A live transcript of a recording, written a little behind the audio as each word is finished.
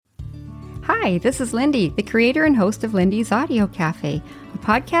Hi, this is Lindy, the creator and host of Lindy's Audio Cafe, a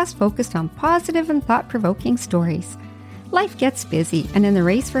podcast focused on positive and thought-provoking stories. Life gets busy, and in the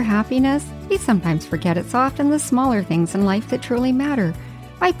race for happiness, we sometimes forget it's often the smaller things in life that truly matter.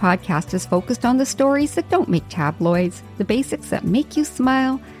 My podcast is focused on the stories that don't make tabloids, the basics that make you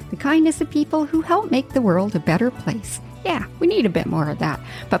smile, the kindness of people who help make the world a better place. Yeah, we need a bit more of that.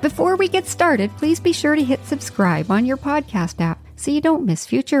 But before we get started, please be sure to hit subscribe on your podcast app so you don't miss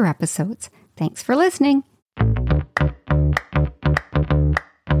future episodes. Thanks for listening.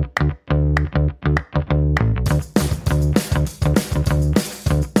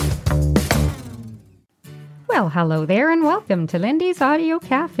 Well, hello there and welcome to Lindy's Audio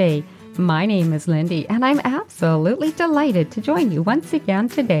Cafe. My name is Lindy and I'm absolutely delighted to join you once again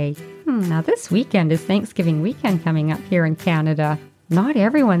today. Now this weekend is Thanksgiving weekend coming up here in Canada. Not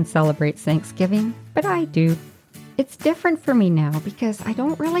everyone celebrates Thanksgiving, but I do. It's different for me now because I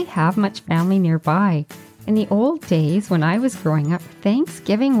don't really have much family nearby. In the old days when I was growing up,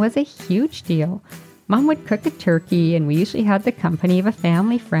 Thanksgiving was a huge deal. Mom would cook a turkey and we usually had the company of a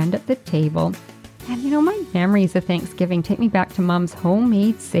family friend at the table. And my memories of Thanksgiving take me back to Mom's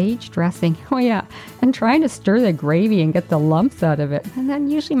homemade sage dressing. Oh yeah, and trying to stir the gravy and get the lumps out of it. And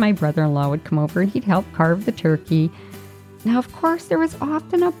then usually my brother-in-law would come over and he'd help carve the turkey. Now, of course, there was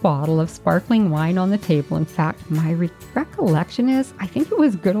often a bottle of sparkling wine on the table. In fact, my recollection is, I think it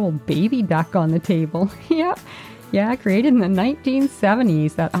was good old Baby Duck on the table. Yeah, created in the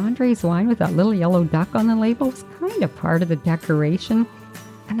 1970s. That Andres wine with that little yellow duck on the label was kind of part of the decoration.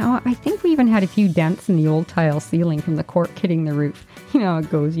 And now I think we even had a few dents in the old tile ceiling from the cork hitting the roof. You know how it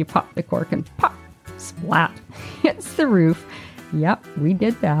goes, you pop the cork and pop, splat, hits the roof. Yep, we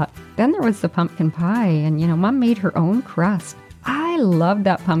did that. Then there was the pumpkin pie, and Mom made her own crust. I loved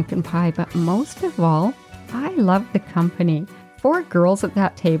that pumpkin pie, but most of all, I loved the company. 4 girls at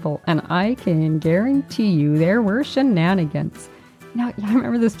that table, and I can guarantee you there were shenanigans. Now, I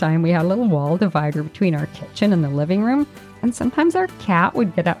remember this time we had a little wall divider between our kitchen and the living room, and sometimes our cat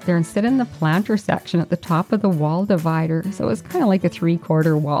would get up there and sit in the planter section at the top of the wall divider, so it was kind of like a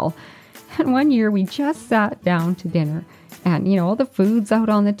 3/4 wall. And one year we just sat down to dinner, and all the food's out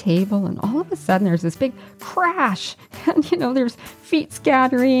on the table, and all of a sudden there's this big crash, and there's feet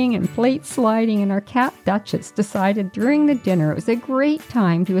scattering and plates sliding, and our cat Duchess decided during the dinner it was a great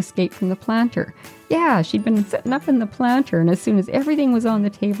time to escape from the planter. Yeah, she'd been sitting up in the planter, and as soon as everything was on the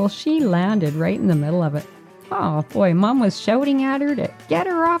table, she landed right in the middle of it. Oh boy, Mom was shouting at her to get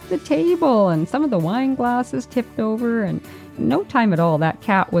her off the table, and some of the wine glasses tipped over, and in no time at all, that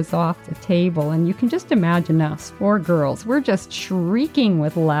cat was off the table, and you can just imagine us, 4 girls, we're just shrieking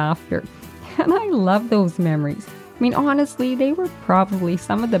with laughter. And I love those memories. I mean, honestly, they were probably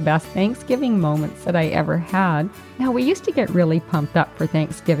some of the best Thanksgiving moments that I ever had. Now, we used to get really pumped up for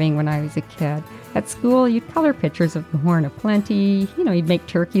Thanksgiving when I was a kid. At school, you'd color pictures of the Horn of Plenty, you'd make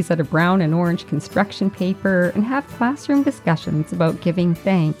turkeys out of brown and orange construction paper, and have classroom discussions about giving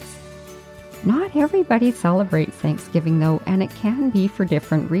thanks. Not everybody celebrates Thanksgiving though, and it can be for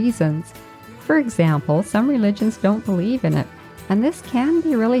different reasons. For example, some religions don't believe in it, and this can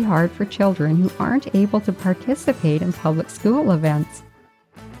be really hard for children who aren't able to participate in public school events.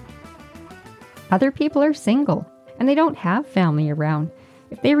 Other people are single, and they don't have family around.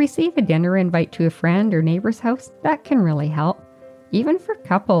 If they receive a dinner invite to a friend or neighbor's house, that can really help. Even for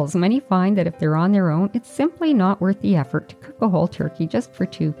couples, many find that if they're on their own, it's simply not worth the effort to cook a whole turkey just for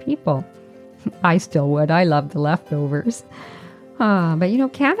 2 people. I still would. I love the leftovers.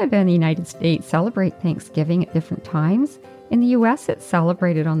 But Canada and the United States celebrate Thanksgiving at different times. In the US, it's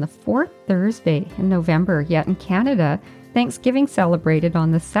celebrated on the 4th Thursday in November, yet in Canada, Thanksgiving's celebrated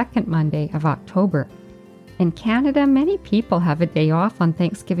on the 2nd Monday of October. In Canada, many people have a day off on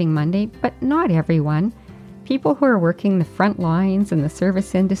Thanksgiving Monday, but not everyone. People who are working the front lines in the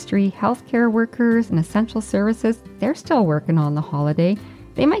service industry, healthcare workers, and essential services, they're still working on the holiday.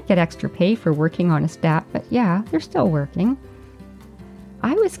 They might get extra pay for working on a stat, but yeah, they're still working.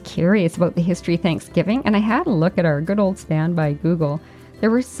 I was curious about the history of Thanksgiving, and I had a look at our good old standby Google.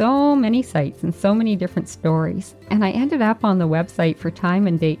 There were so many sites and so many different stories, and I ended up on the website for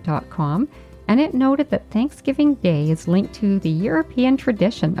timeanddate.com, and it noted that Thanksgiving Day is linked to the European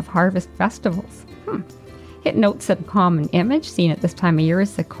tradition of harvest festivals. It notes that a common image seen at this time of year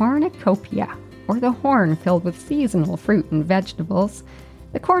is the cornucopia, or the horn filled with seasonal fruit and vegetables.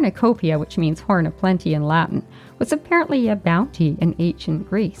 The cornucopia, which means horn of plenty in Latin, was apparently a bounty in ancient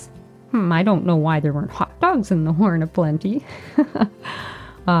Greece. I don't know why there weren't hot dogs in the horn of plenty.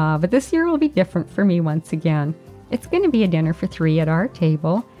 But this year will be different for me once again. It's going to be a dinner for 3 at our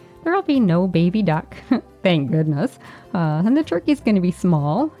table. There'll be no baby duck. Thank goodness. And the turkey's going to be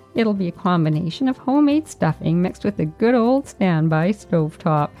small. It'll be a combination of homemade stuffing mixed with a good old standby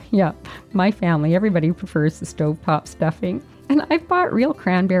stovetop. Yeah, my family, everybody prefers the stovetop stuffing. And I've bought real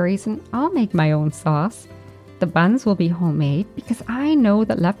cranberries and I'll make my own sauce. The buns will be homemade because I know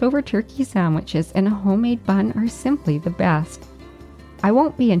that leftover turkey sandwiches and a homemade bun are simply the best. I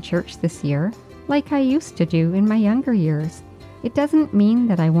won't be in church this year like I used to do in my younger years. It doesn't mean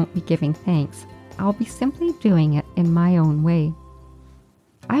that I won't be giving thanks. I'll be simply doing it in my own way.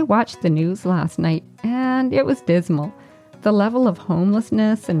 I watched the news last night and it was dismal. The level of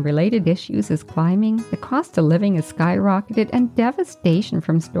homelessness and related issues is climbing, the cost of living has skyrocketed, and devastation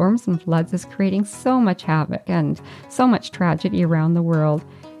from storms and floods is creating so much havoc and so much tragedy around the world.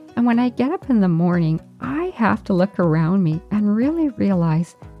 And when I get up in the morning, I have to look around me and really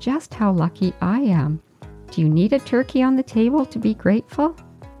realize just how lucky I am. Do you need a turkey on the table to be grateful?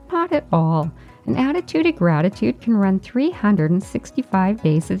 Not at all. An attitude of gratitude can run 365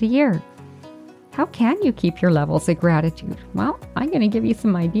 days of the year. How can you keep your levels of gratitude? Well, I'm going to give you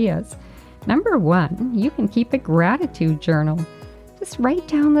some ideas. Number 1, you can keep a gratitude journal. Just write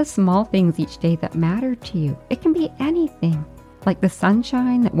down the small things each day that matter to you. It can be anything, like the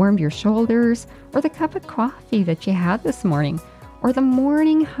sunshine that warmed your shoulders, or the cup of coffee that you had this morning, or the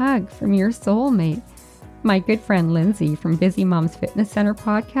morning hug from your soulmate. My good friend Lindsay from Busy Moms Fitness Center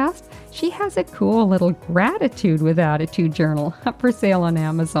podcast, she has a cool little gratitude with attitude journal up for sale on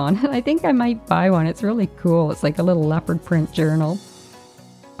Amazon. And I think I might buy one. It's really cool. It's like a little leopard print journal.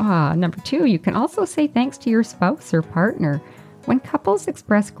 Number 2, you can also say thanks to your spouse or partner. When couples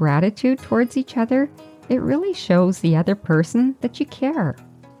express gratitude towards each other, it really shows the other person that you care.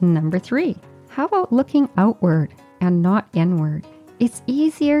 Number 3, how about looking outward and not inward? It's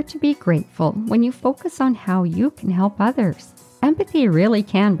easier to be grateful when you focus on how you can help others. Empathy really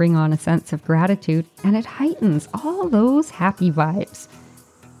can bring on a sense of gratitude, and it heightens all those happy vibes.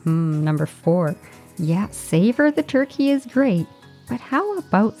 Number 4, savor the turkey is great, but how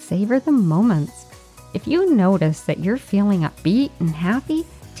about savor the moments? If you notice that you're feeling upbeat and happy,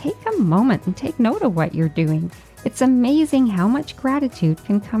 take a moment and take note of what you're doing. It's amazing how much gratitude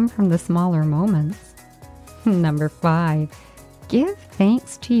can come from the smaller moments. Number 5, give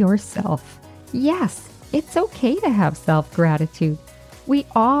thanks to yourself. Yes, it's okay to have self-gratitude. We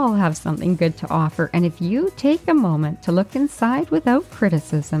all have something good to offer, and if you take a moment to look inside without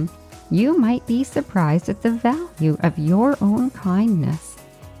criticism, you might be surprised at the value of your own kindness.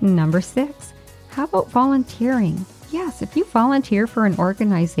 Number 6, how about volunteering? Yes, if you volunteer for an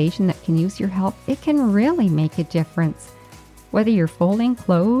organization that can use your help, it can really make a difference. Whether you're folding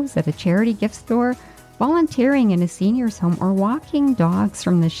clothes at a charity gift store, volunteering in a senior's home, or walking dogs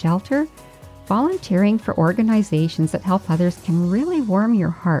from the shelter, volunteering for organizations that help others can really warm your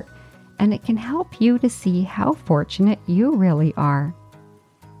heart, and it can help you to see how fortunate you really are.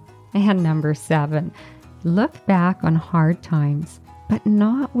 And number 7, look back on hard times, but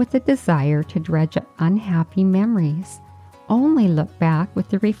not with a desire to dredge up unhappy memories. Only look back with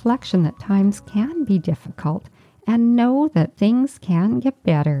the reflection that times can be difficult and know that things can get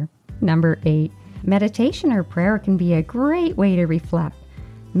better. Number 8, meditation or prayer can be a great way to reflect.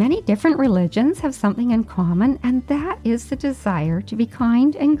 Many different religions have something in common, and that is the desire to be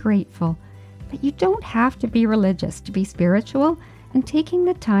kind and grateful. But you don't have to be religious to be spiritual, and taking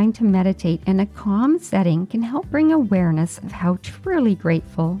the time to meditate in a calm setting can help bring awareness of how truly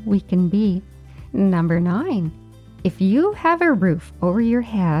grateful we can be. Number 9, if you have a roof over your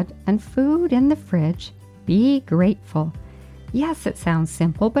head and food in the fridge, be grateful. Yes, it sounds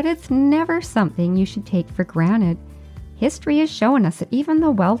simple, but it's never something you should take for granted. History has shown us that even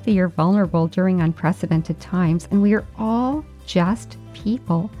the wealthy are vulnerable during unprecedented times, and we are all just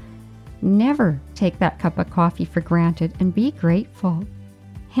people. Never take that cup of coffee for granted and be grateful.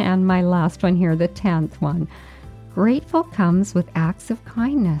 And my last one here, the 10th one. Grateful comes with acts of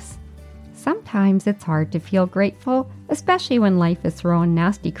kindness. Sometimes it's hard to feel grateful, especially when life is throwing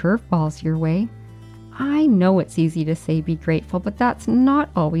nasty curveballs your way. I know it's easy to say be grateful, but that's not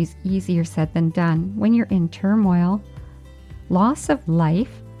always easier said than done when you're in turmoil. Loss of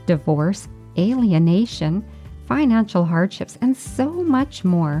life, divorce, alienation, financial hardships, and so much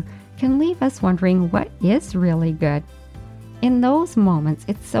more can leave us wondering what is really good. In those moments,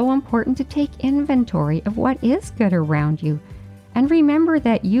 it's so important to take inventory of what is good around you and remember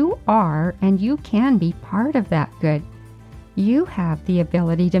that you are and you can be part of that good. You have the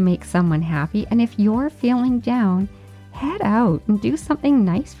ability to make someone happy, and if you're feeling down, head out and do something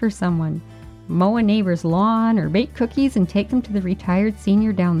nice for someone. Mow a neighbor's lawn or bake cookies and take them to the retired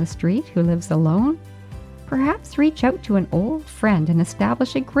senior down the street who lives alone. Perhaps reach out to an old friend and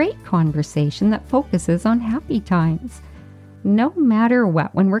establish a great conversation that focuses on happy times. No matter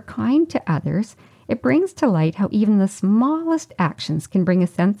what, when we're kind to others, it brings to light how even the smallest actions can bring a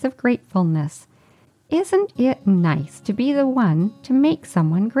sense of gratefulness. Isn't it nice to be the one to make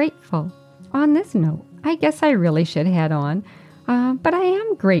someone grateful? On this note, I guess I really should head on, but I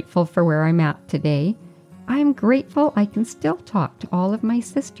am grateful for where I'm at today. I'm grateful I can still talk to all of my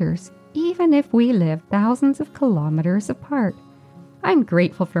sisters, even if we live thousands of kilometers apart. I'm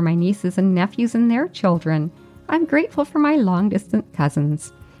grateful for my nieces and nephews and their children. I'm grateful for my long-distance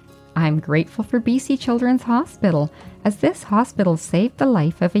cousins. I'm grateful for BC Children's Hospital, as this hospital saved the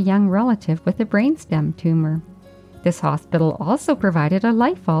life of a young relative with a brainstem tumor. This hospital also provided a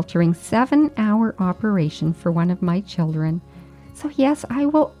life-altering 7-hour operation for one of my children. So yes, I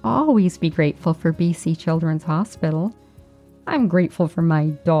will always be grateful for BC Children's Hospital. I'm grateful for my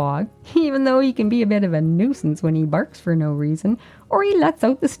dog, even though he can be a bit of a nuisance when he barks for no reason, or he lets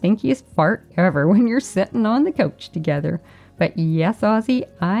out the stinkiest fart ever when you're sitting on the couch together. But yes, Ozzy,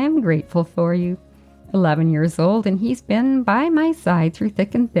 I am grateful for you. 11 years old, and he's been by my side through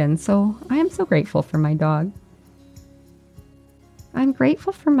thick and thin, so I am so grateful for my dog. I'm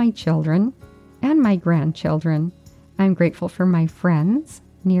grateful for my children and my grandchildren. I'm grateful for my friends,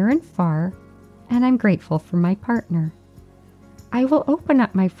 near and far, and I'm grateful for my partner. I will open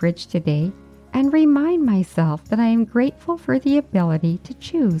up my fridge today and remind myself that I am grateful for the ability to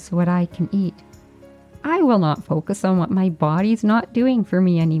choose what I can eat. I will not focus on what my body's not doing for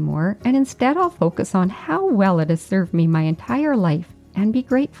me anymore, and instead I'll focus on how well it has served me my entire life and be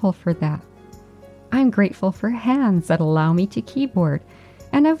grateful for that. I'm grateful for hands that allow me to keyboard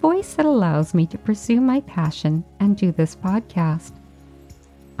and a voice that allows me to pursue my passion and do this podcast.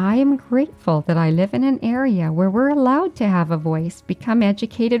 I am grateful that I live in an area where we're allowed to have a voice, become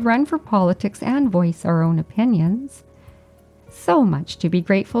educated, run for politics, and voice our own opinions. So much to be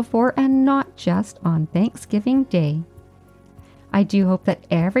grateful for, and not just on Thanksgiving Day. I do hope that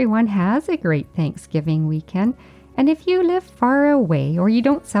everyone has a great Thanksgiving weekend, and if you live far away or you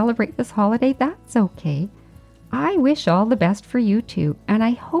don't celebrate this holiday, that's okay. I wish all the best for you too, and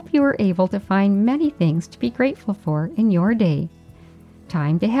I hope you are able to find many things to be grateful for in your day.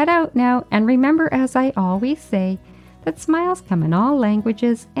 Time to head out now, and remember, as I always say, that smiles come in all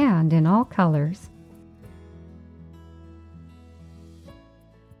languages and in all colors.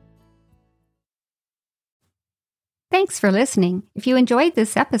 Thanks for listening. If you enjoyed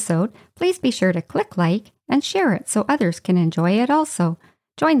this episode, please be sure to click like and share it so others can enjoy it also.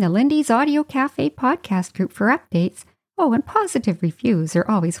 Join the Lindy's Audio Cafe podcast group for updates. Oh, and positive reviews are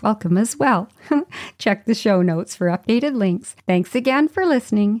always welcome as well. Check the show notes for updated links. Thanks again for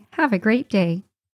listening. Have a great day.